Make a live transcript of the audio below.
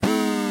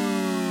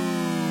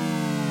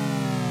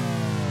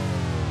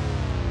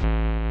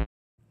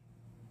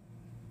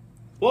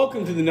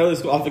Welcome to the No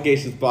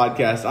Disqualifications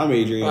Podcast. I'm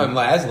Adrian. I'm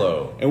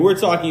Laszlo. And we're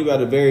talking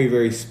about a very,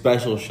 very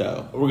special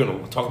show. We're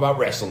going to talk about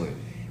wrestling.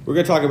 We're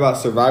going to talk about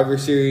Survivor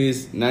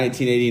Series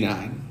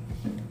 1989.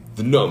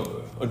 The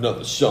number,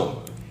 another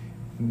summer.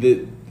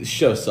 The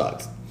show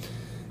sucks.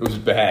 It was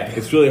bad.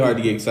 It's really hard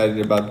to get excited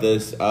about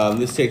this.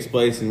 This takes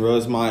place in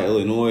Rosemont,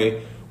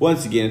 Illinois.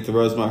 Once again, at the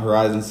Rosemont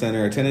Horizon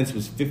Center. Attendance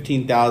was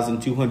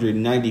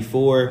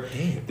 15,294.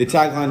 The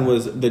tagline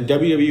was the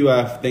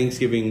WWF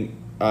Thanksgiving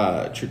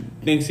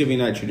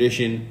night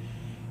tradition.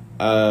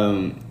 The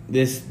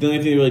only thing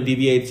that really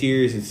deviates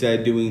here is instead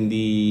of doing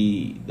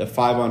the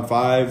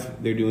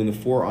 5-on-5, they're doing the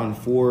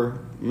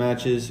 4-on-4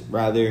 matches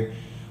rather.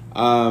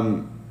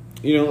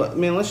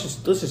 Let's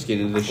just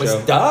get into the show.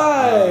 Let's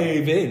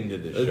dive into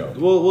the show.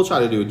 We'll try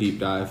to do a deep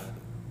dive.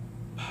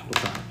 We'll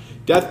try.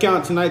 Death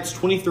count tonight's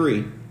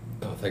 23.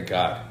 Oh, thank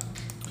God.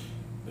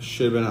 It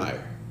should have been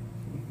higher.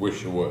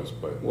 Wish it was,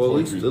 but well,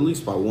 at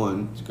least by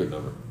one. It's a good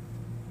number.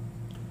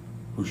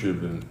 Who should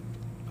have been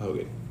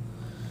Hogan?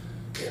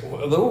 Yeah,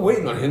 well, they were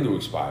waiting on him to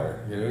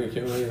expire. You know, you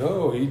can't really.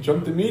 Oh, he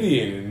jumped the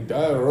median and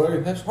died.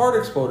 Right, his heart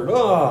exploded.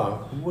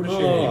 Oh, what a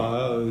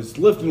shame. He was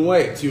lifting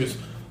weights. He was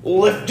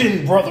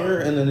lifting, brother,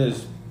 and then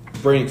his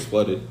brain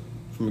exploded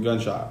from a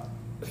gunshot.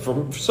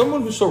 For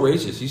someone who's so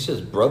racist, he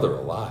says "brother"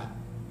 a lot.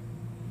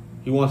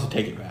 He wants to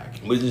take it back.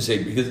 He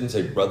doesn't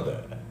say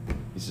brother.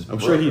 He says. I'm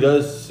brother. sure he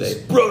does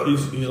say brother.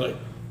 He's like,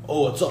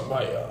 oh, what's up,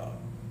 my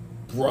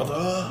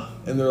brother?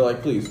 And they're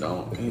like, please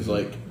don't. And he's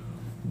like,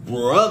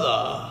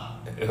 brother.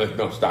 And like,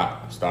 no,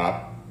 stop.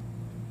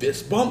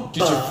 Fist bump.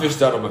 Get your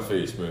fist out of my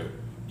face, man.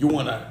 You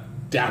want to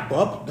dap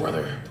up,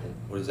 brother?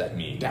 What does that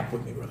mean? Dap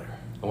with me, brother.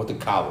 I went to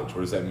college.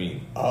 What does that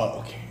mean? Oh,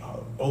 okay.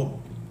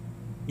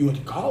 You went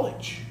to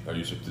college?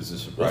 Does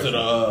this surprise Was it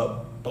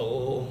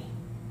you?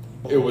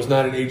 It was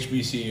not an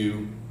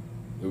HBCU.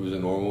 It was a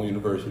normal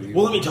university.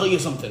 Well, let me tell you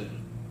something.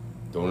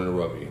 Don't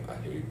interrupt me. I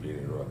hate being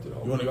interrupted.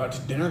 You want to go out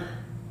to dinner?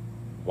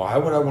 Why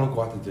would I want to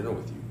go out to dinner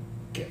with you?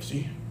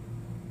 KFC.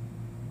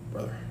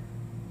 Brother.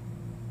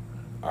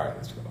 All right,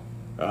 let's go.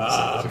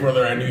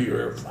 Brother, I knew you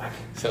were black.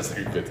 Sounds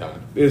like a good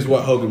time. Is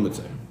what Hogan would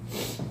say.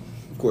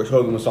 Of course,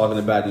 Hogan was talking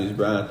to Bad News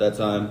Brown at that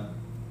time.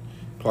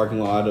 Parking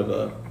lot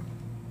of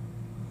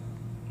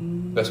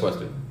Best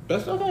Western.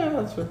 That's okay.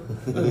 That's fair.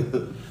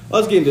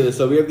 Let's get into this.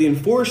 So we have the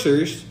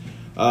Enforcers.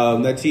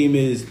 That team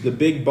is the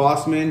Big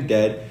Boss Man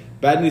dead,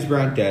 Bad News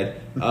Brown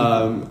dead,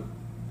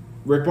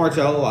 Rick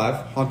Martel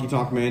alive, Honky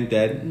Tonk Man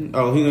dead.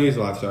 Oh, he's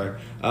alive. Sorry.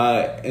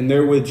 And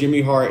they're with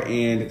Jimmy Hart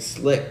and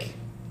Slick.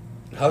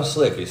 How's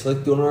Slick? Is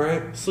Slick doing all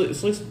right?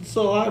 Slick's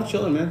still alive,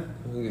 chilling, man.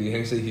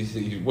 He's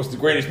what's the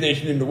greatest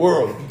nation in the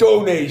world?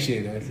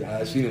 Donation.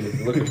 I seen him at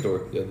the liquor store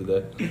the other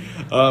day.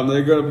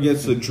 They're going up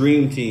against the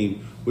Dream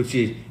Team, which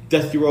is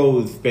Death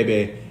Rose,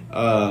 baby.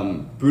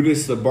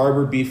 Brutus the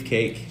Barber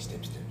Beefcake.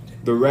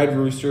 The Red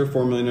Rooster,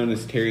 formerly known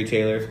as Terry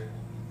Taylor.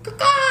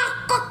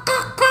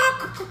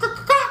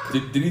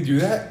 Did he do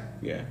that?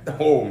 Yeah.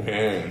 Oh,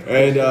 man.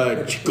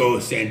 And Chico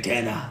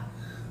Santana.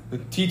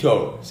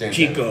 Tito Santana.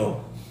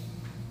 Chico.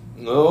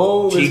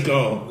 No.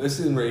 Chico. This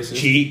isn't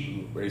racist.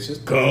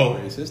 Racist. Go.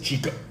 Racist.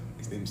 Chico.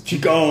 His name's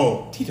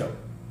Chico. Tito.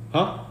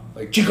 Huh?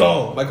 Like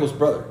Chico. Michael's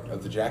brother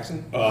of the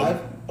Jackson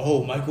 5.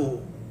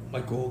 Michael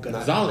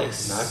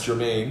Gonzalez. Not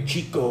Jermaine.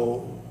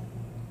 Chico.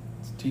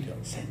 It's Tito.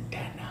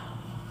 Santana.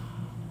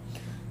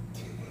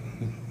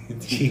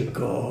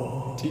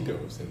 Chico. Tito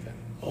Santana.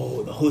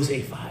 Oh, the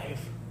Jose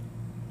 5.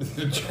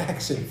 The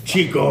Jackson.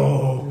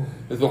 Chico.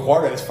 It's the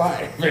Juarez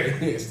 5.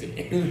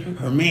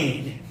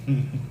 Hermine.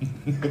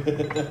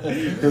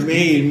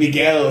 Hermine,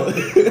 Miguel.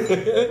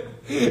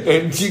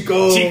 And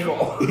Chico.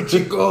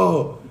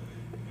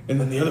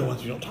 And then the other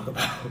ones we don't talk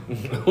about. I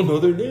don't know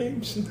their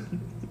names.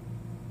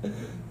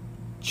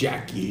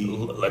 Jackie.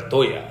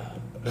 Latoya.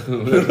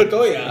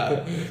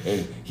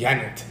 And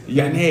Janet.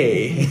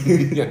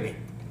 Yane.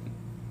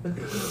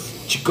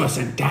 Chico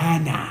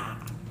Santana.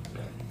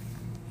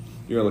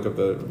 You're gonna look up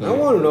the. I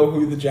want to know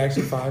who the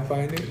Jackson 5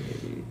 by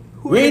name.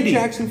 Randy. The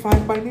Jackson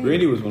 5 by name.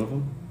 Randy was one of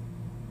them.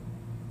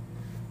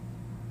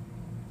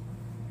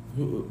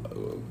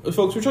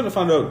 Folks, we're trying to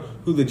find out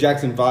who the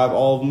Jackson 5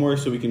 all of them were,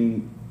 so we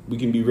can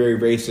be very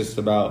racist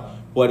about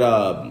what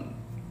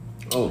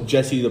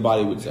Jesse the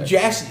Body would say.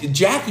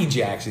 Jackie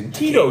Jackson,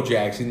 Tito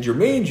Jackson,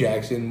 Jermaine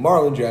Jackson,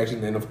 Marlon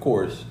Jackson, and of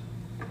course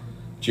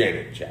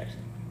Janet Jackson.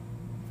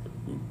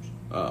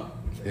 Oh,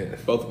 yeah,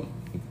 both of them.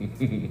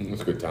 It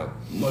was a good time.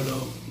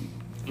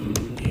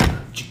 Yeah,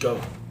 Chico.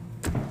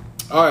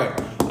 All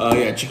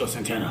right. Chico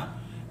Santana.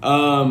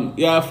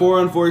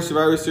 4-on-4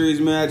 Survivor Series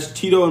match.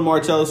 Tito and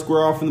Martel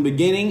square off from the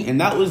beginning, and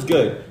that was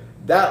good.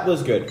 That was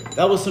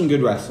some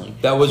good wrestling.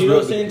 That was Tito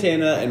really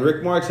Santana and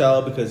Rick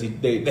Martel because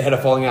they had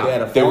a falling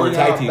out. They were a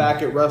tag team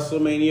back at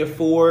WrestleMania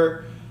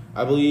 4,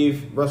 I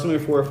believe.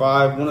 WrestleMania 4 or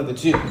 5, one of the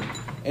two.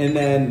 And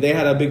then they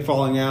had a big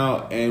falling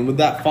out, and with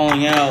that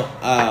falling out,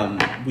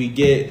 we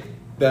get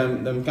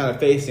them kind of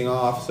facing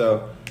off.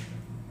 So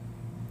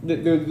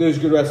there's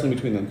good wrestling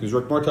between them because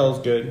Rick Martel's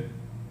good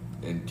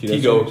and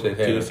Tito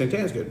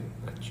Santana's good.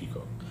 Not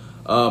Chico.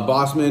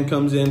 Bossman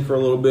comes in for a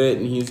little bit,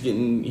 and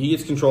he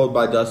gets controlled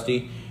by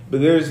Dusty.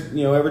 But there's,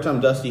 every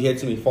time Dusty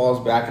hits him, he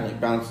falls back and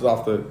bounces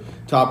off the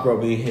top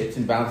rope, and he hits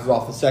and bounces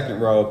off the second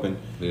rope, and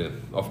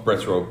off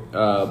Brett's rope.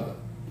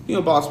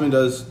 Bossman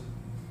does.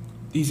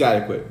 He's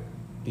adequate.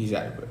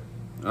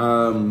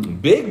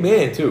 Big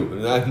man too,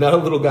 not a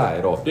little guy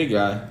at all. Big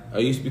guy. I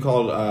used to be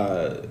called,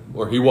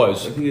 or he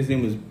was. I think his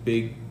name was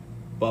Big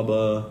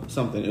Bubba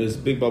something. It was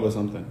Big Bubba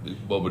something.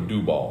 Big Bubba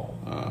Dewball.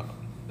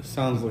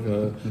 Sounds like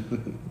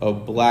a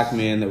black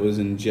man that was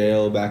in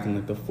jail back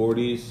in the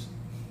 40s.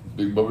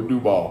 Big Bubba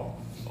Dewball.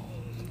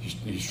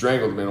 He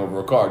strangled a man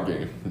over a card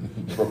game.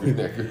 Broke his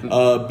neck.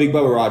 Big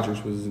Bubba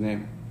Rogers was his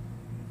name.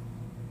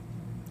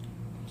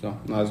 So,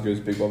 not as good as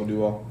Big Bubba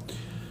Dewball.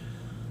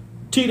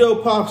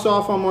 Tito pops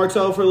off on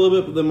Martel for a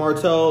little bit, but then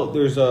Martel,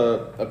 there's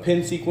a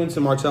pin sequence,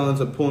 and Martel ends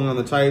up pulling on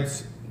the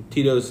tights.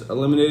 Tito's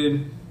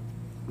eliminated.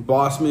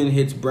 Bossman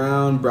hits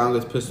Brown. Brown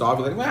gets pissed off.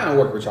 He's like, man, I don't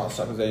work with y'all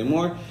suckers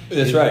anymore.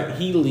 That's right.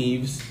 He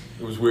leaves.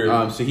 It was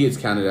weird. So he gets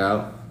counted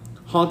out.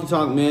 Honky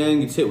Tonk Man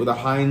gets hit with a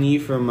high knee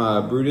from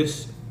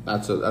Brutus.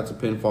 That's a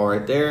pinfall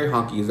right there.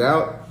 Honky is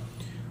out.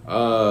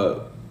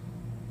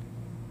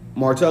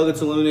 Martel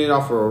gets eliminated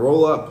off of a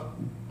roll-up.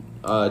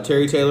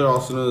 Terry Taylor,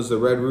 also known as the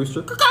Red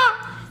Rooster,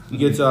 he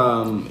gets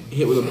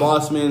hit with a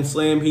Bossman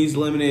slam. He's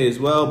eliminated as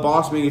well.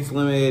 Bossman gets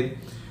eliminated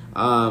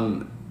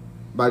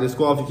by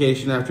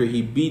disqualification after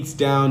he beats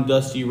down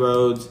Dusty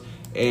Rhodes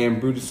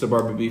and Brutus the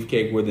Barber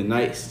Beefcake with a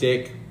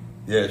nightstick.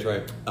 Yeah, that's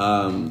right.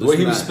 The way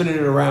he was spinning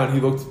it around, he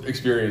looked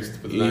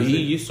experienced. With the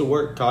he used to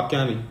work Cobb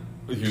County.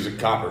 He was a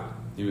copper.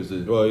 He's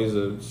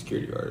a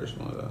security guard or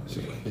something like that.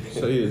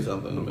 So he did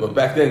something. But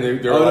back then,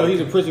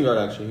 he's a prison guard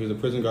actually. He was a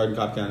prison guard in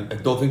Cobb County. I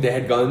don't think they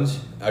had guns.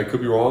 I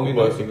could be wrong,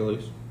 but at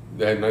least.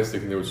 They had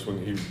nightstick and they would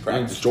swing. He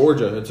practiced. It's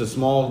Georgia. It's a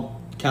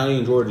small county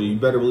in Georgia. You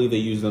better believe they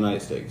use the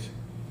nightsticks.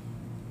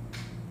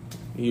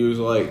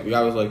 The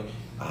guy was like,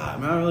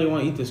 man, I really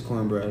want to eat this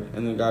cornbread.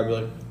 And the guy would be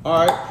like,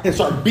 all right. And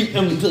start beating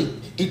him until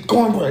eat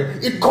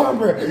cornbread. Eat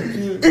cornbread.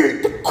 Eat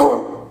the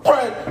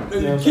cornbread.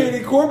 And you can't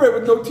eat cornbread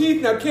with no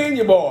teeth now, can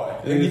you, boy?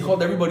 And he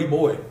called everybody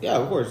boy. Yeah,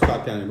 of course.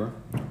 Cobb County, bro.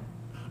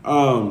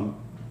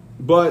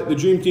 But the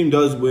Dream Team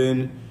does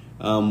win.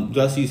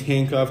 Dusty's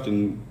handcuffed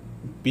and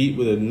beat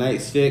with a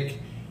nightstick.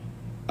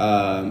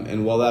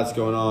 And while that's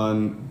going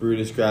on,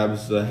 Brutus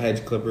grabs the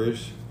hedge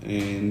clippers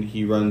and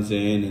he runs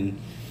in and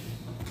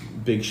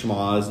big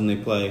schmaz and they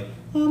play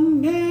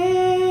American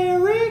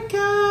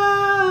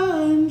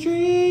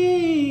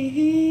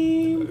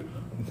Dream.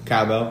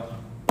 Cowbell.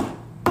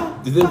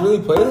 Did they really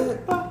play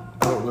that? I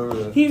don't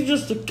remember that. He's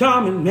just a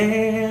common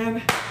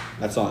man.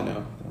 That's all I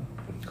know.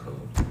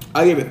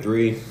 I gave it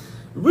 3.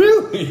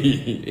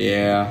 Really?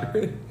 Yeah.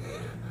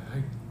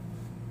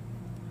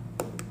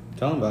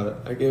 Tell him about it.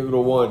 I gave it a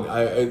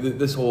 1.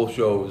 This whole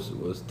show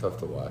was tough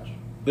to watch.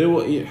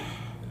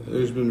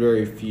 There's been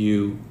very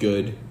few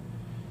good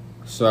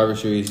Survivor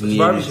Series.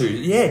 Survivor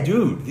Series, yeah,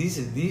 dude.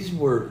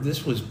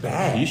 This was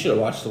bad. You should have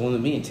watched the one that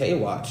me and Tay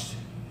watched.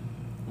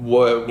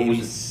 What was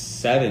it?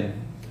 7.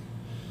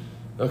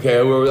 Okay,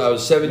 I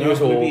was 7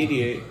 years old.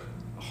 Maybe 88.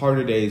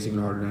 Harder Days, Even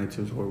Harder Nights.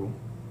 It was horrible.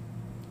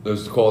 It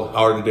was called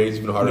Harder Days,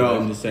 Even Harder Nights? No,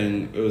 I'm just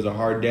saying it was a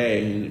hard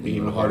day and it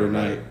became a harder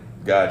night.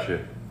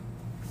 Gotcha.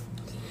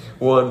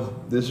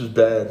 1. This was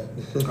bad.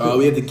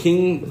 We have the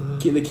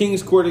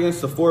King's Court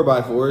against the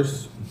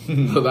 4x4s.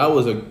 That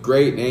was a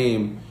great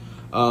name.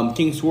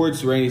 King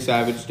Swords, Randy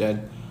Savage,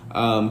 dead.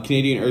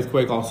 Canadian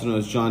Earthquake, also known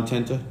as John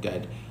Tenta,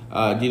 dead.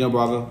 Dino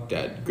Bravo,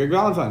 dead. Greg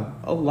Valentine,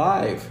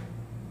 alive.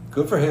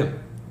 Good for him.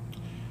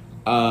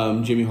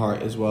 Jimmy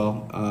Hart as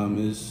well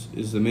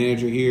is the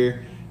manager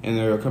here, and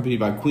they're accompanied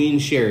by Queen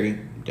Sherry,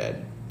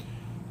 dead.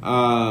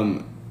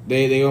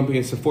 They go up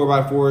against the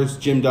 4x4s,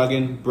 Jim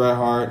Duggan, Bret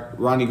Hart,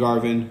 Ronnie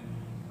Garvin,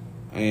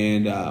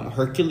 and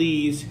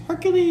Hercules,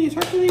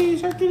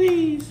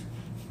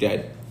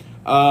 dead.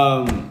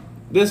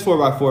 This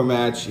 4x4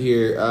 match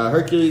here,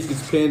 Hercules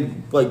gets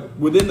pinned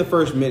within the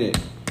first minute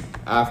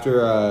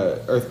after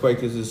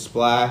Earthquake does his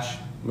splash,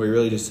 where he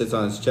really just sits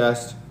on his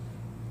chest.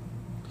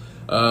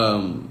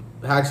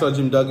 Hacksaw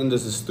Jim Duggan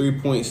does his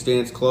 3-point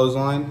stance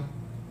clothesline,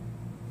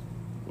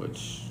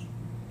 which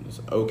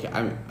is okay.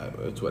 I mean,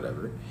 it's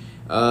whatever.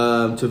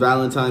 To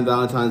Valentine,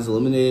 Valentine's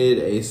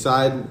eliminated. A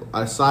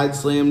side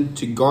slam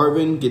to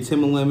Garvin gets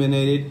him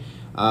eliminated.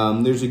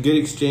 There's a good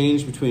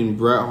exchange between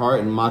Bret Hart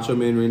and Macho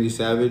Man Randy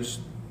Savage,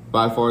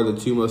 by far the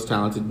 2 most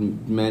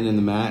talented men in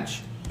the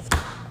match.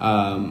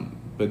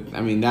 But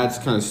I mean, that's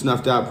kind of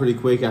snuffed out pretty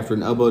quick after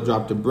an elbow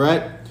drop to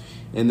Bret,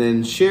 and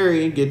then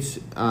Sherry gets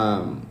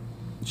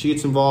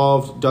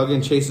involved.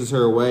 Duggan chases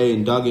her away,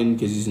 and Duggan,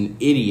 because he's an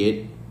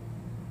idiot,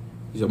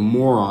 he's a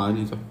moron,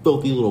 he's a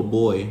filthy little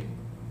boy,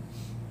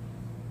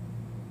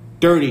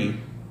 dirty,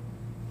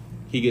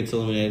 he gets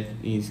eliminated.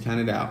 He's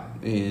counted out,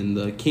 and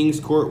the King's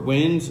Court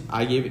wins.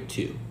 I gave it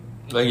 2.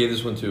 I gave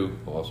this one 2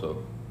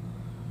 also.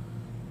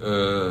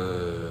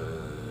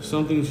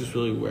 Something's just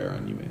really wear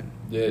on you, man.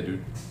 Yeah,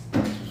 dude.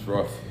 It's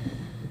rough.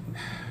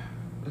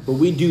 But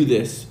we do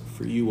this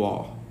for you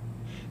all.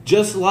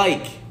 Just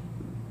like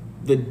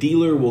the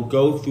dealer will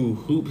go through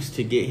hoops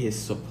to get his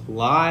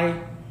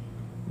supply.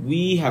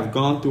 We have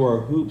gone through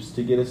our hoops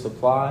to get a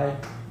supply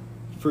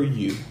for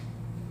you.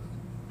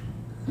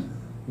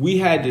 We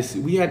had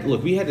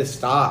to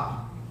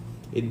stop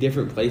in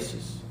different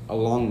places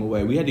along the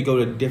way. We had to go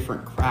to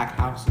different crack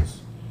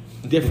houses,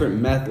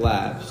 different meth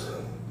labs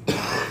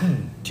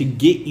to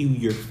get you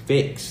your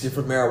fix.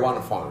 Different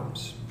marijuana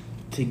farms.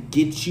 To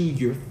get you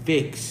your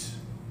fix.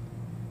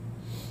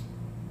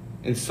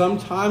 And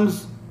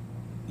sometimes,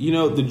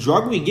 the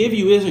drug we give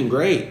you isn't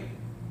great.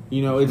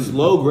 It's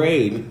low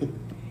grade.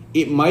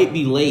 It might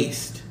be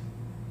laced.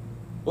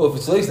 Well, if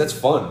it's laced, that's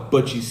fun.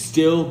 But you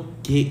still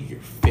get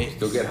your fix.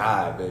 Still get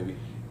high, baby.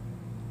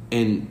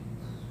 And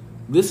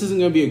this isn't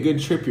going to be a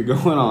good trip you're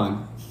going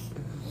on.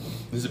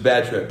 This is a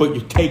bad trip. But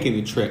you're taking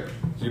the trip.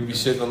 You're going to be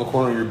sitting on the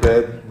corner of your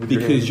bed.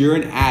 Because you're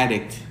an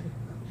addict.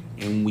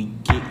 And we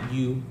get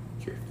you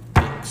your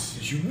fix.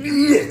 Because you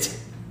need it.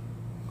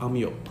 I'm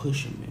your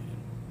pusher, man.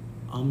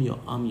 I'm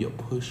your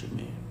pusher,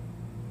 man.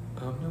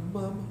 I'm your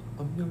mama.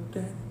 I'm your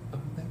daddy.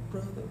 I'm that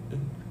brother.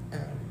 And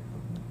Addy.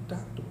 I'm the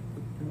doctor.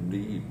 If you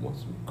need, want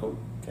some coke,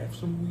 have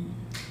some weed.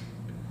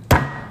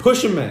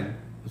 Pusher, man.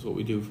 That's what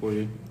we do for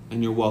you.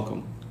 And you're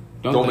welcome.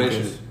 Don't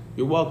mention it.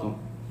 You're welcome.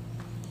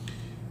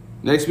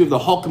 Next, we have the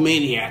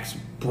Hulkamaniacs.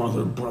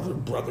 Brother.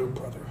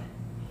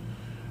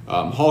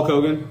 Hulk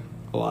Hogan,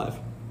 alive.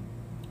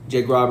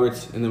 Jake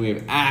Roberts. And then we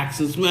have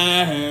Axe and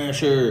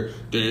Smasher.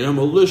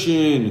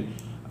 Demolition.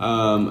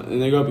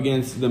 And they go up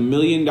against the $1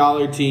 Million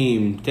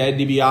Team. Ted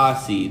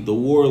DiBiase, the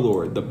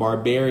Warlord, the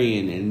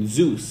Barbarian, and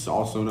Zeus,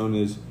 also known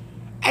as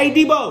Hey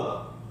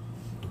Debo.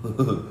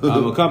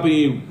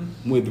 Accompanied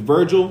with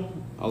Virgil,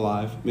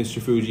 alive.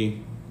 Mr.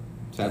 Fuji,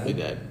 sadly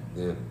dead.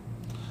 Yeah.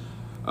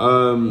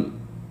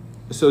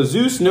 So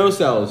Zeus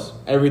no-sells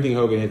everything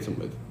Hogan hits him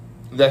with.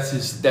 That's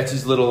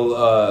his little...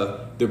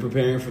 They're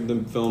preparing for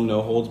the film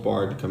No Holds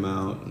Barred to come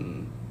out.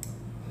 And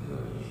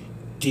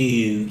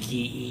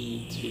Dookie.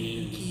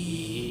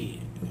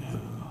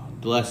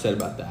 The less said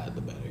about that,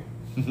 the better.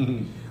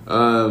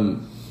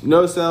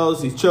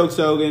 No-sells. He chokes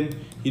Hogan.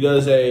 He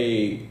does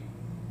a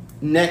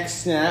neck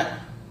snap.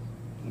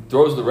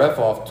 Throws the ref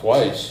off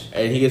twice.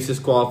 And he gets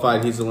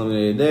disqualified. He's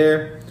eliminated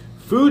there.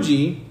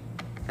 Fuji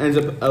ends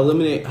up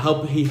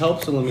he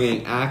helps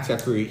eliminating Axe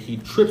after he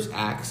trips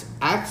Axe.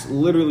 Axe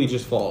literally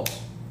just falls.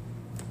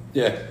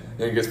 Yeah,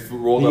 and he gets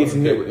rolled up. He gets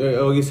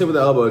hit with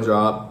the elbow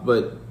drop,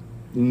 but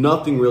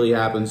nothing really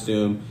happens to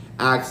him.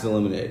 Axe is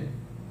eliminated.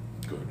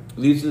 Good.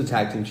 Leads to the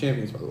tag team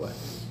champions, by the way.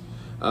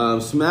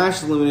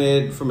 Smash is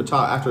eliminated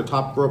after a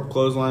top rope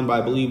clothesline by,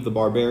 I believe, the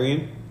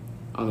Barbarian.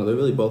 I don't know. They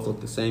really both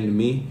look the same to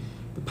me.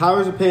 The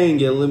Powers of Pain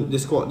get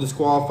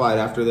disqualified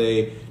after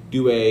they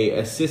do a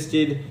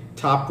assisted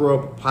top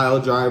rope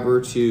pile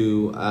driver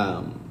to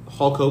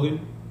Hulk Hogan.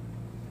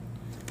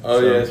 Oh,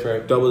 yeah, that's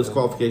right. Double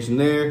disqualification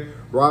there.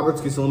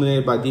 Roberts gets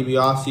eliminated by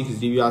DiBiase because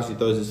DiBiase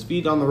throws his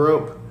feet on the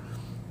rope.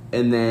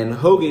 And then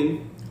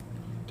Hogan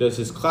does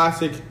his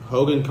classic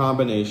Hogan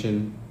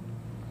combination,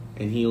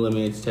 and he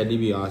eliminates Ted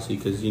DiBiase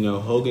because,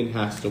 Hogan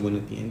has to win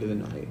at the end of the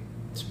night.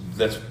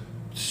 That's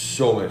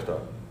so messed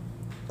up.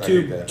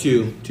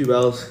 Two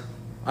bells.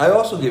 I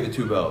also give it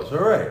 2 bells. All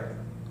right.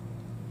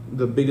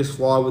 The biggest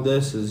flaw with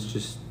this is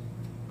just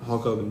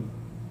Hulk Hogan.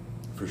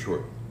 For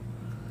sure.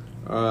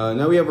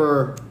 Now we have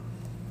our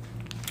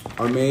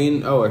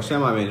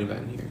semi-main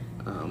event here.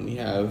 We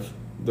have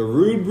the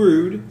Rude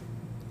Brood.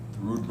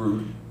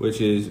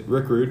 Which is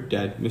Rick Rude,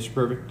 dead. Mr.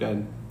 Perfect,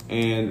 dead.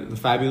 And the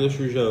Fabulous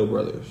Rougeau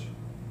brothers.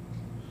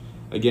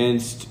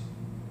 Against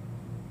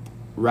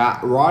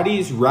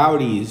Roddy's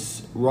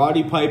Rowdies.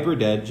 Roddy Piper,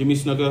 dead. Jimmy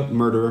Snuka,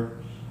 murderer.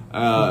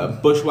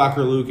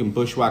 Bushwhacker Luke and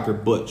Bushwhacker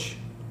Butch,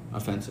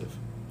 offensive.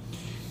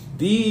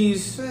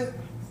 These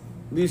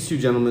two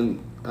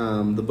gentlemen,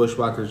 the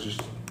Bushwhackers,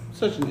 just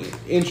such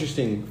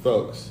interesting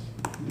folks.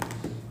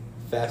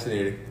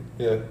 Fascinating.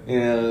 Yeah.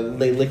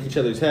 They lick each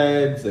other's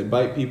heads. They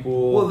bite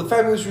people. Well, the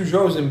Fabulous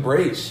Rougeaus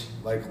embrace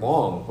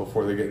long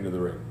before they get into the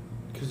ring.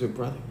 Because they're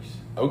brothers.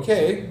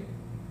 Okay.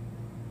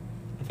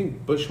 I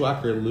think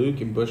Bushwhacker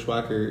Luke and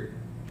Bushwhacker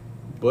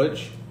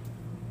Butch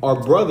are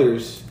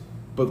brothers,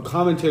 but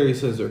commentary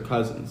says they're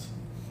cousins.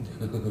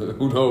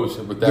 Who knows?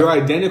 But they're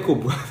identical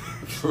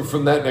brothers.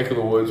 From that neck of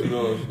the woods, who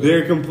knows?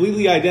 They're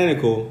completely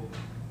identical.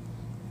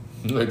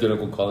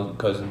 Identical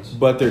cousins.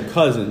 But they're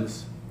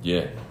cousins.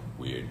 Yeah.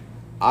 Weird.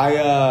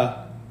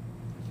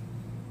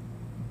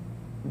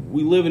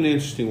 We live in an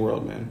interesting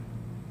world, man.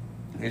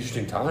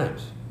 Interesting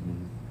times.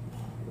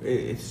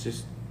 It's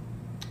just...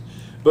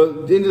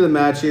 But into the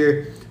match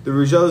here, the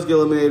Rougeaus get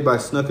eliminated by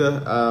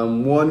Snuka.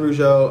 One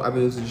Rougeau,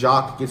 it's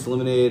Jacques, gets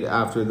eliminated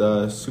after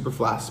the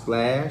Superfly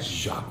Splash.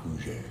 Jacques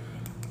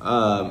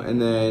Rougeau.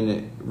 And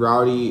then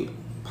Rowdy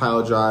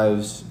pile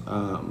drives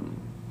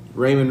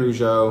Raymond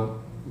Rougeau.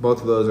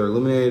 Both of those are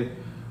eliminated.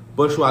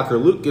 Bushwhacker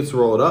Luke gets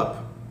rolled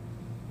up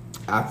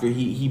after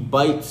he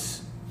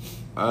bites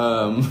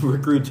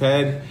Rick Rude's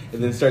head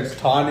and then starts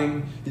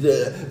taunting. He's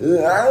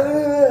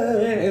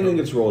and then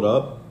gets rolled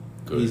up.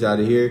 Good. He's out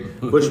of here.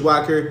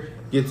 Bushwhacker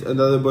gets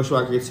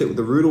hit with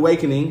the Rude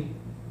Awakening.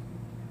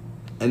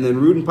 And then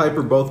Rude and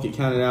Piper both get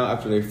counted out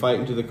after they fight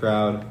into the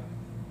crowd.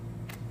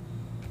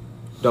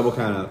 Double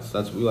countouts.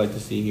 That's what we like to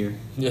see here.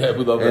 Yeah,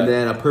 we love that. And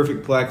then a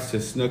perfect plex to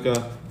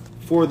Snuka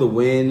for the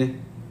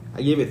win.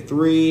 I gave it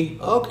 3.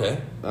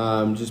 Okay.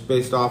 Just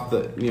based off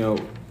the,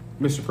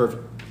 Mr.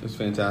 Perfect is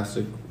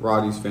fantastic.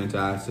 Roddy's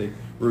fantastic.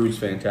 Rude's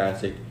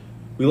fantastic.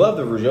 We love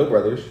the Rougeau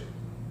brothers,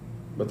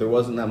 but there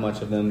wasn't that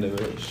much of them to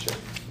really show.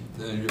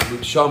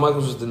 Shawn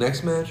Michaels was the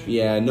next match?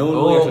 Yeah, no one.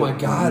 Oh my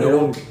God!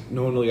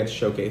 No one really got to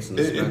showcase in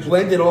this match. It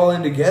blended all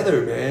in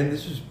together, man.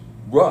 This is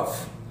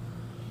rough.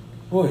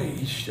 Boy,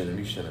 each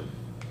him.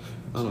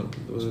 I don't know.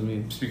 What does it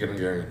mean? Speaking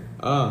Hungarian.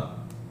 Ah.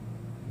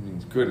 It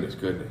means goodness.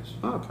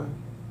 Oh, okay.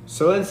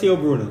 Silencio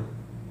Bruno.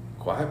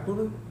 Quiet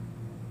Bruno?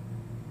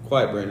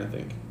 Quiet Brain, I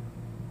think.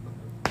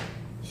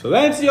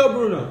 Silencio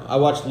Bruno. I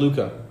watched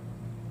Luca.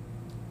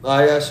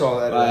 I saw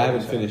that. I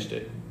haven't finished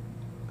it.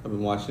 I've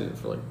been watching it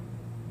for like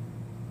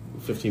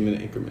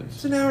 15-minute increments.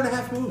 It's an hour and a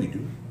half movie,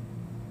 dude.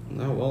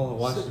 No, well, I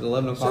watched it at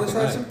 11 o'clock Set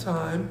at aside night. some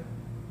time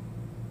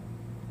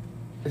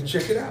and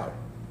check it out.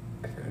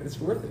 It's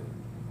worth it.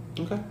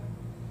 Okay.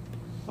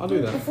 I'll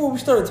do that. Before we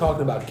started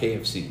talking about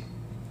KFC,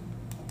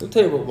 I'll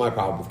tell you what my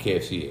problem with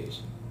KFC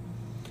is.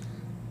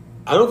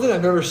 I don't think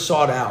I've ever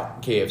sought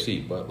out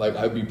KFC, but like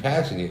I'd be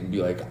passing it and be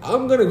like,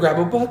 I'm gonna grab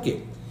a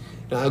bucket.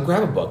 And I'll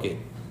grab a bucket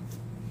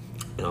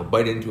and I'll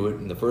bite into it,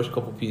 and the first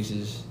couple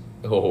pieces,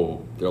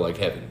 they're like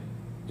heaven.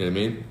 You know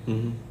what I mean?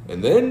 Mm-hmm.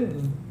 And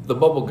then the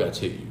bubble guts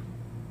hit you.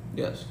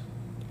 Yes.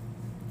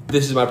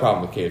 This is my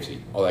problem with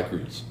KFC. All that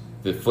grease.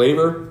 The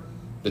flavor,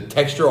 the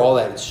texture, all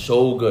that is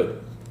so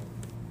good.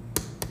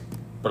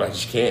 But I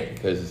just can't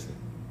because...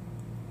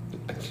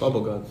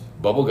 Bubble guts.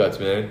 Bubble guts,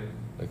 man.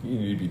 Like, you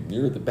need to be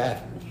near the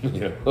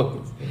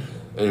bathroom,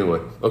 Anyway,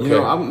 okay.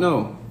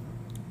 No.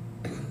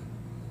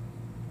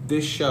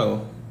 This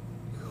show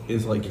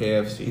is like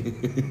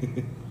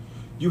KFC.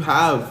 You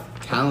have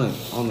talent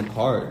on the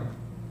card.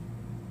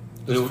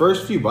 The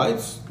first few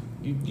bites,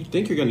 you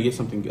think you're going to get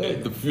something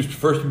good. The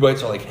first few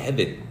bites are like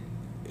heaven,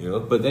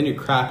 But then you're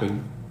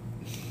crapping.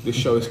 This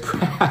show is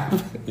crap.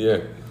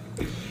 Yeah.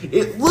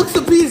 It looks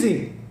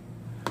appeasing,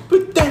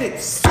 but then it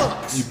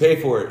sucks. You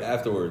pay for it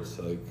afterwards,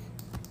 like,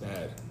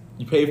 bad.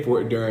 You pay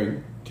for it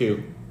during,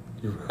 too.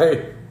 You're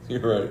right.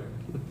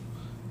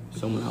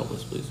 Someone help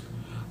us, please.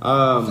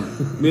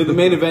 We have the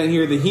main event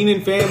here, the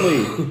Heenan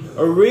family.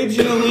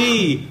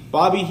 Originally,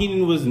 Bobby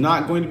Heenan was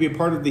not going to be a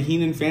part of the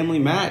Heenan family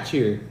match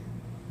here.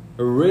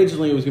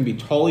 Originally, it was going to be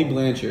Tully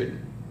Blanchard,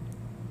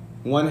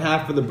 one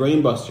half of the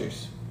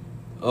Brainbusters,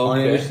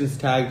 Arn Anderson's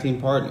tag team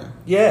partner.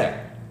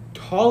 Yeah.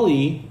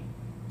 Tully's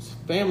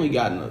family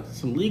got into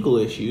some legal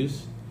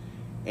issues,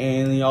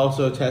 and he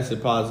also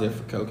tested positive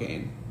for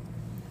cocaine.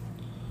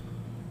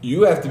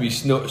 You have to be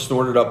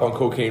snorted up on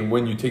cocaine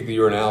when you take the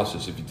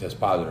urinalysis if you test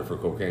positive for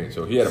cocaine.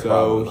 So he had a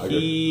problem. So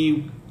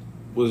he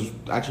was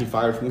actually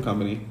fired from the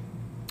company.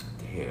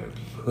 Damn.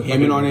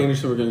 Him and Arn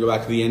Anderson were going to go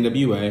back to the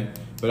NWA,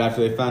 but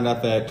after they found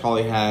out that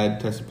Tully had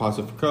tested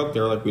positive for coke, they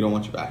were like, "We don't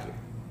want you back here."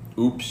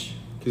 Oops.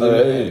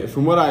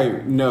 From what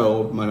I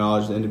know, my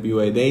knowledge, the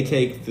NWA they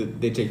take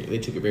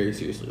it very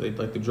seriously. They,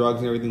 like the drugs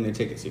and everything, they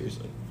take it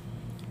seriously.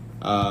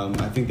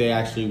 I think they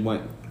actually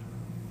went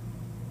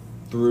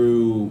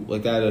through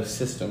like that a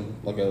system,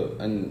 like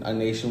a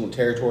nation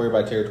territory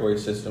by territory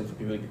system for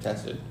people to get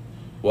tested.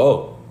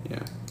 Whoa.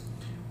 Yeah.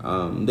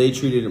 They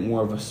treated it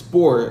more of a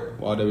sport,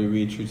 while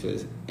WWE treats it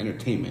as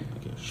entertainment,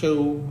 like a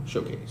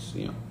showcase.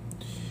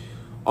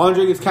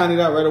 Andre gets counted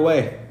out right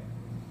away.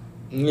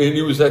 And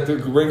he was at the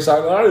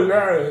ringside.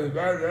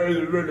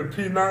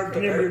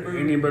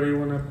 Anybody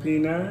want a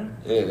peanut?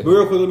 Yeah. But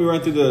real quick, let me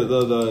run through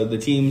the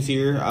teams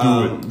here.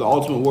 The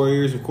Ultimate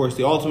Warriors, of course.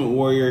 The Ultimate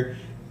Warrior,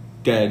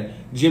 dead.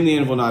 Jim the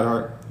Anvil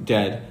Neidhart,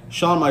 dead.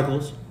 Shawn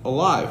Michaels,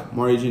 alive.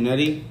 Marty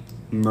Jannetty,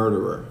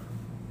 murderer.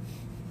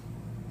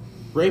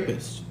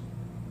 Rapist.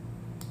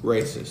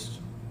 Racist.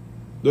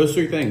 Those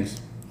 3 things.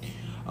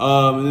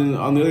 And then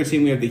on the other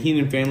team, we have the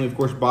Heenan family. Of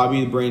course, Bobby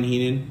the Brain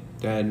Heenan,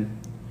 dead.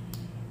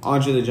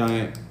 Andre the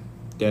Giant,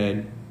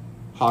 dead.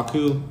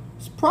 Haku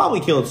has probably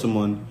killed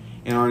someone.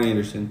 And Arn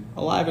Anderson,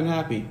 alive and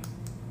happy.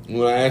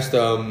 When I asked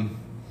Shawn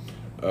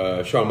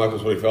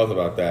Michaels what he felt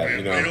about that,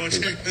 like I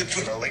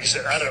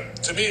said, Adam,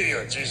 to me,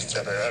 Jesus,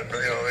 like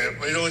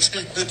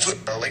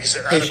I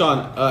said, Hey,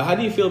 Sean, how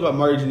do you feel about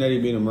Marty Jannetty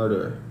being a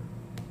murderer?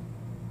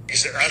 He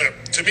said, Adam,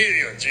 to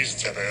me,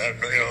 Jesus, like I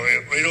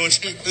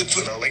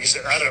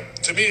said, Adam,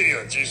 to me,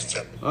 Jesus.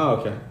 Oh,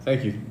 okay.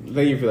 Thank you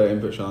for that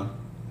input, Sean.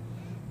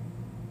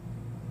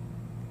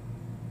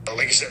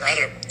 Like I said,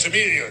 Adam, to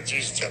me,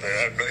 Jesus, like I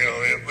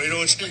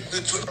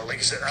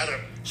said,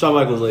 Adam. Shawn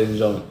Michaels, ladies and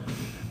gentlemen.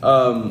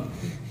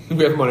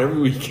 we have him on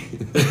every week.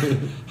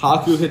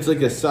 Haku hits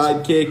like a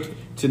side kick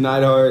to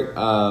Neidhart.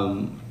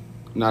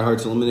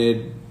 Neidhart's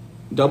eliminated.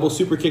 Double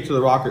super kick to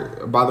the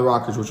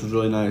Rockers, which was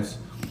really nice.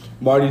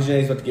 Marty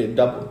Jannetty's about to get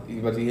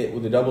hit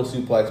with a double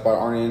suplex by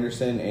Arn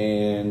Anderson,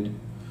 and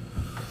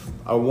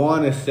I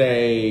want to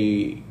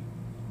say,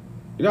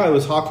 it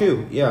was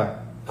Haku. Yeah,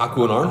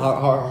 Haku and Arn.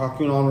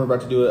 Haku and Arn were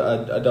about to do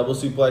a double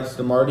suplex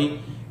to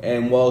Marty,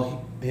 and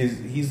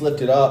he's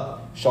lifted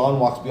up. Sean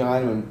walks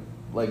behind him and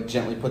like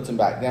gently puts him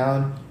back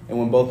down. And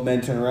when both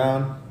men turn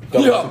around,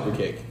 double super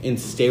kick in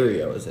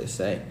stereo, as they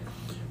say.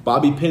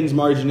 Bobby pins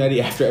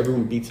Marginetti after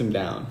everyone beats him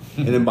down,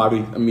 and then Bobby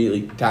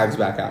immediately tags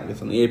back out and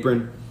gets on the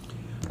apron.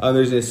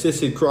 There's an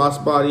assisted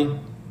crossbody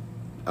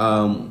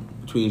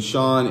between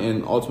Shawn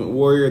and Ultimate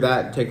Warrior.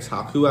 That takes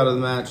Haku out of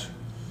the match.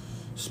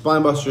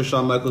 Spinebuster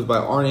Shawn Michaels by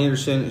Arn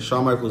Anderson.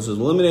 Shawn Michaels is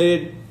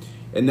eliminated,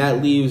 and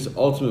that leaves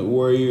Ultimate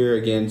Warrior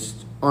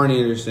against Arn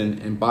Anderson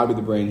and Bobby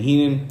the Brain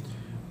Heenan.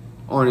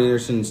 Arn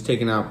Anderson's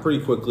taken out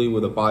pretty quickly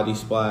with a body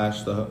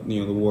splash. The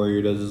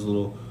Warrior does his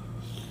little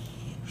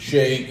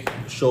shake,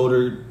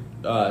 shoulder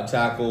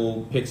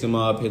tackle, picks him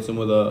up, hits him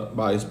with a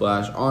body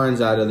splash. Arn's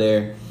out of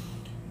there.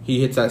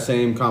 He hits that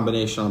same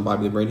combination on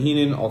Bobby the Brain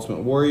Heenan. Ultimate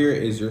Warrior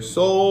is your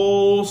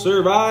sole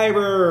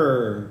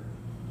survivor.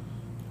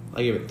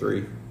 I give it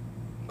 3.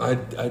 I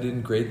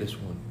didn't grade this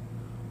one.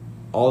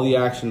 All the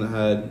action that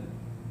had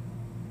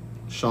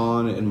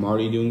Shawn and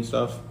Marty doing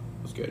stuff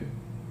was good.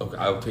 Okay,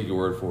 I'll take your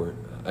word for it.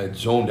 I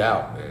zoned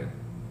out, man.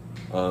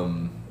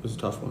 It was a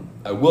tough one.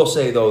 I will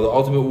say, though, the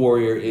Ultimate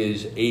Warrior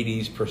is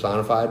 80s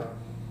personified.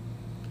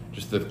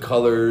 Just the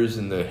colors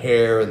and the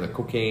hair and the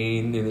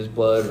cocaine in his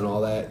blood and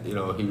all that. You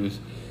know, he's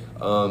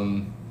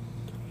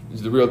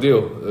the real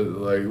deal.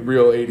 Like,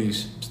 real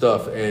 80s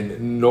stuff.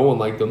 And no one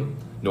liked him.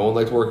 No one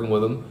liked working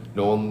with him.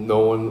 No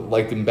one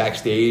liked him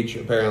backstage,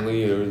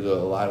 apparently. There was a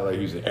lot of, like,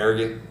 he was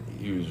arrogant.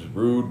 He was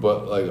rude,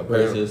 but, like,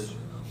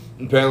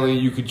 apparently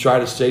you could try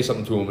to say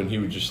something to him and he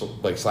would just,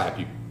 like, slap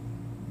you.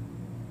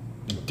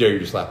 Dare you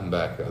to slap him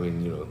back. I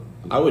mean, you know.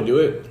 I would do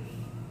it.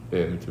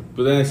 Yeah, me too.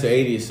 But then it's the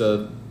 80s,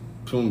 so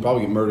someone would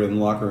probably get murdered in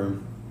the locker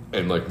room.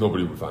 And, like,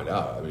 nobody would find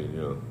out. I mean,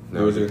 you know.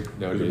 Bruiser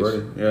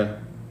Brody. Yeah.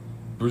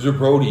 Bruiser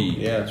Brody.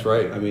 Yeah. That's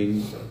right. I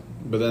mean,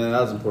 but then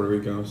that was in Puerto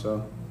Rico,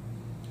 so.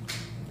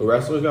 The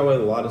wrestlers got away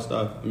with a lot of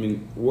stuff. I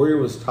mean, Warrior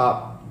was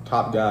top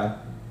guy. I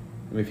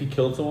mean, if he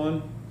killed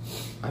someone,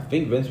 I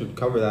think Vince would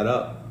cover that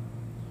up.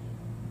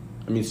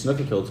 I mean,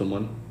 Snuka killed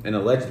someone, and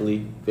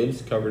allegedly,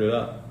 Vince covered it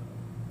up.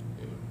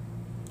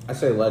 I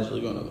say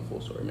allegedly, going on the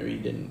full story. Maybe he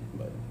didn't,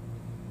 but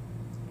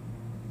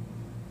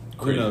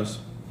who knows?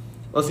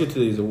 Let's get to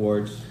these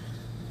awards.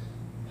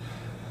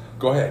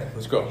 Go ahead.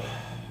 Let's go.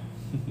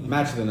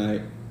 Match of the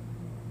night.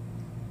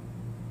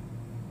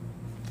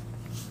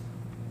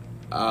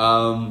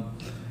 I'm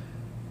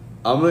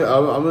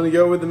gonna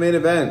go with the main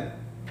event.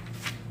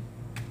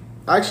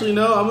 Actually,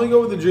 no. I'm gonna go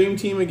with the Dream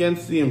Team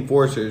against the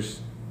Enforcers.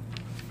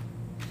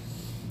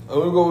 I'm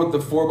gonna go with the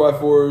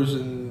 4x4s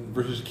and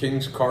versus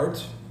King's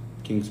Cards.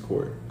 King's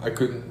Court. I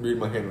couldn't read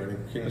my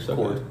handwriting. King's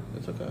Court.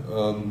 That's okay.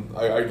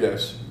 I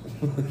guess.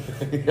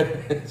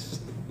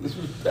 This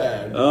was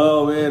bad.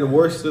 Oh man,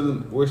 worst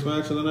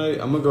match of the night.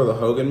 I'm gonna go with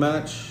the Hogan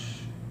match.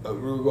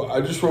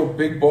 I just wrote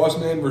Big Boss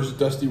Man versus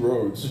Dusty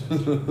Rhodes.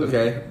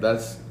 Okay,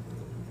 that's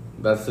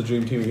the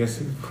Dream Team against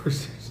the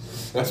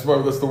Enforcers. That's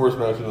the worst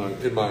match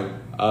in mine.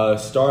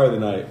 Star of the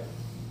night.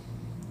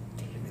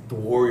 Damn it, the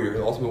Warrior,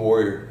 the Ultimate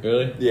Warrior.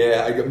 Really?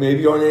 Yeah, I got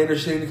maybe Arn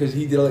Anderson because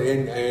he did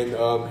it, and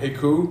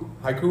Haku.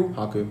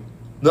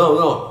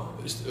 No,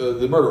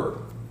 the murderer.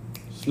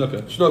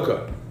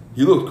 Snuka.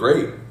 He looked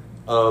great.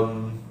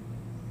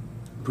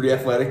 Pretty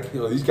athletic. You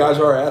know, these guys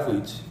are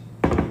athletes.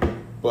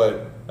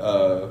 But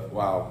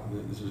wow,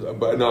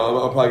 but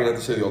no, I'm probably gonna have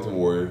to say the Ultimate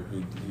Warrior.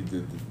 He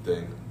did the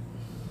thing.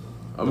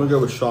 I'm gonna go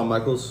with Shawn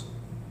Michaels.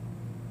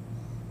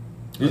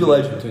 He's a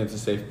legend. I think it's a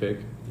safe pick.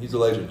 He's a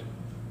legend.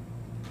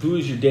 Who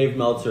is your Dave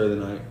Meltzer of the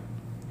night?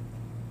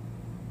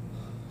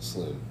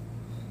 Slim.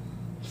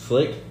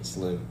 Slick?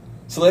 Slim.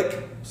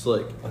 Slick?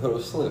 Slick. I thought it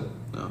was Slim.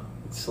 No.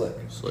 It's Slick.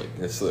 Slick.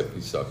 It's Slick.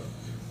 He sucked.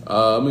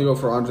 I'm gonna go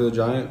for Andre the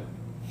Giant.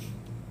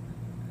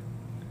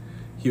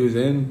 He was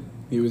in.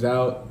 He was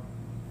out.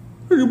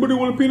 Anybody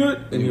want a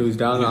peanut? And he was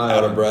down the aisle.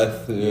 Out of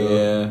breath.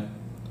 Yeah.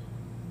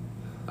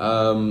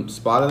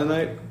 Spot of the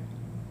night.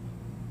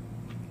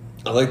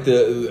 I like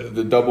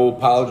the double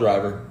pile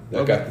driver that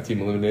Okay. got the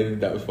team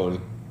eliminated. That was funny.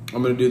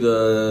 I'm gonna do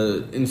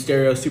the in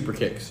stereo super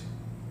kicks.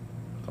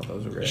 I thought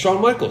those were great.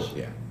 Shawn Michaels.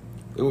 Yeah.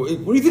 What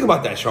do you think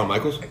about that, Shawn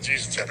Michaels?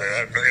 Jesus, Heather,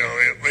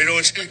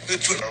 it's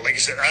like you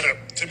said, Adam,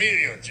 to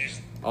me,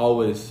 Jesus.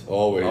 Always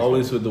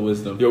with the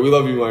wisdom. Yo, we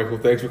love you, Michael.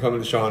 Thanks for coming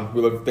to Sean.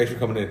 Thanks for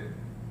coming in.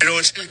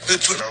 It's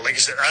like you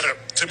said, Adam,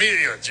 to me,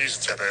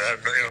 Jesus, Heather,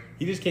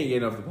 He just can't get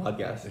enough of the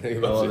podcast. He I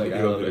loves love it. that guy.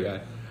 He I love loves that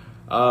it.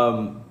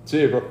 guy.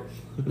 See you, bro.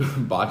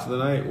 Botch of the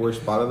night,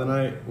 worst spot of the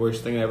night,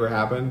 worst thing that ever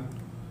happened.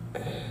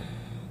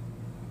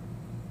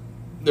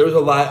 There was a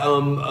lot.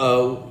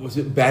 Was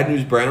it Bad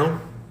News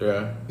Brown?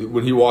 Yeah.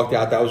 When he walked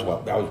out, that was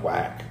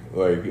whack.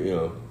 Like, you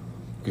know,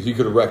 because he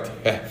could have wrecked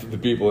half the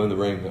people in the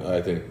ring,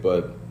 I think.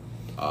 But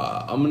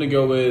I'm gonna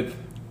go with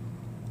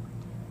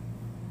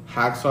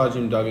Hacksaw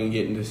Jim Duggan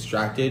getting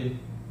distracted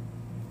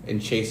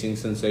and chasing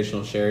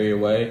Sensational Sherry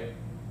away,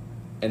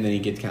 and then he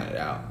gets counted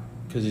out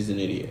because he's an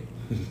idiot.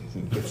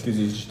 Because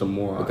he's just a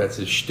moron. that's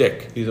his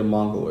shtick He's a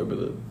Mongoloid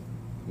with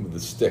with the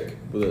stick.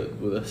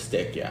 a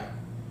stick. Yeah.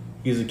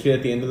 He's a kid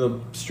at the end of the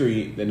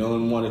street that no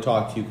one wanted to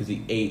talk to because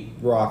he ate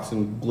rocks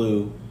and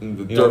glue. And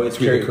the He dirt always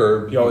between the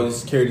curb. He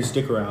always carried his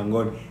stick around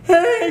going,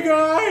 "Hey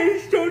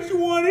guys, don't you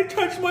want to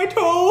touch my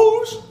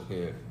toes?"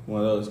 Yeah.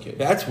 One of those kids.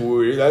 That's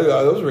weird. That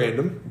was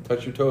random.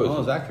 Touch your toes.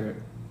 Oh, it's accurate.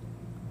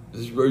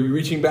 Are you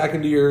reaching back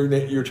into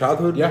your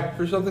childhood? Yeah.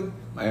 For something?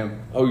 I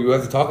am. Oh, you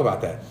have to talk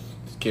about that.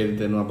 This kid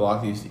that in my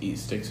block, he used to eat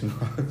sticks and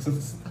rocks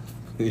and stuff.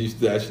 You used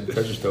to actually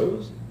touch his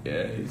toes?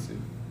 Yeah, he used to.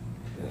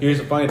 Here's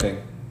the funny thing.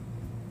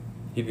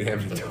 He didn't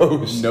have any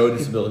toes. No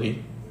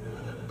disability.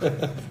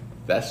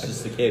 That's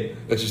just the kid.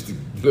 That's just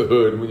the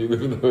hood. When you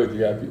live in the hood, you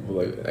got people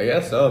like that. I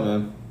guess so,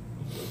 man.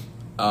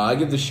 I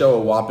give the show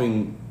a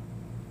whopping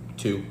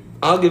 2.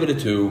 I'll give it a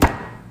 2.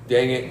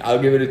 Dang it, I'll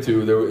give it a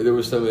 2. There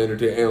was some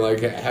entertaining, and like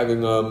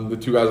having the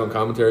two guys on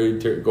commentary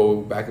go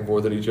back and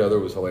forth at each other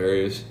was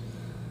hilarious.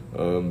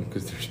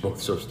 Because they're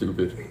both so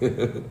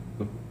stupid.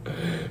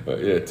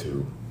 But yeah,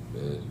 2.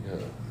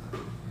 Man,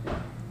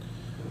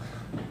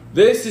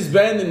 This has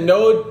been the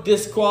No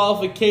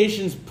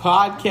Disqualifications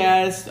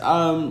podcast.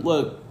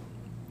 Look,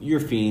 you're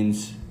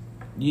fiends.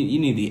 You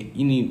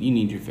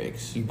need your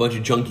fix. you bunch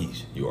of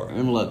junkies, you are.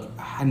 And look,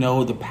 I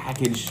know the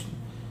package,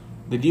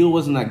 the deal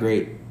wasn't that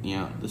great,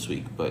 this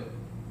week, but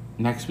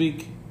next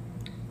week,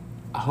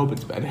 I hope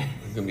it's better.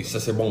 It's gonna be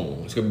c'est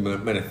bon. It's gonna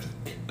be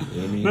magnifique.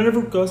 You know what I mean?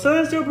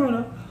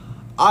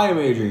 I am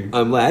Adrian,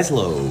 I'm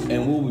Laszlo.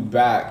 and we'll be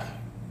back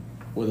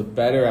with a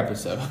better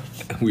episode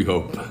We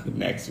hope.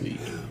 next week.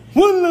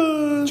 One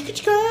love. Chicka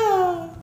chicka.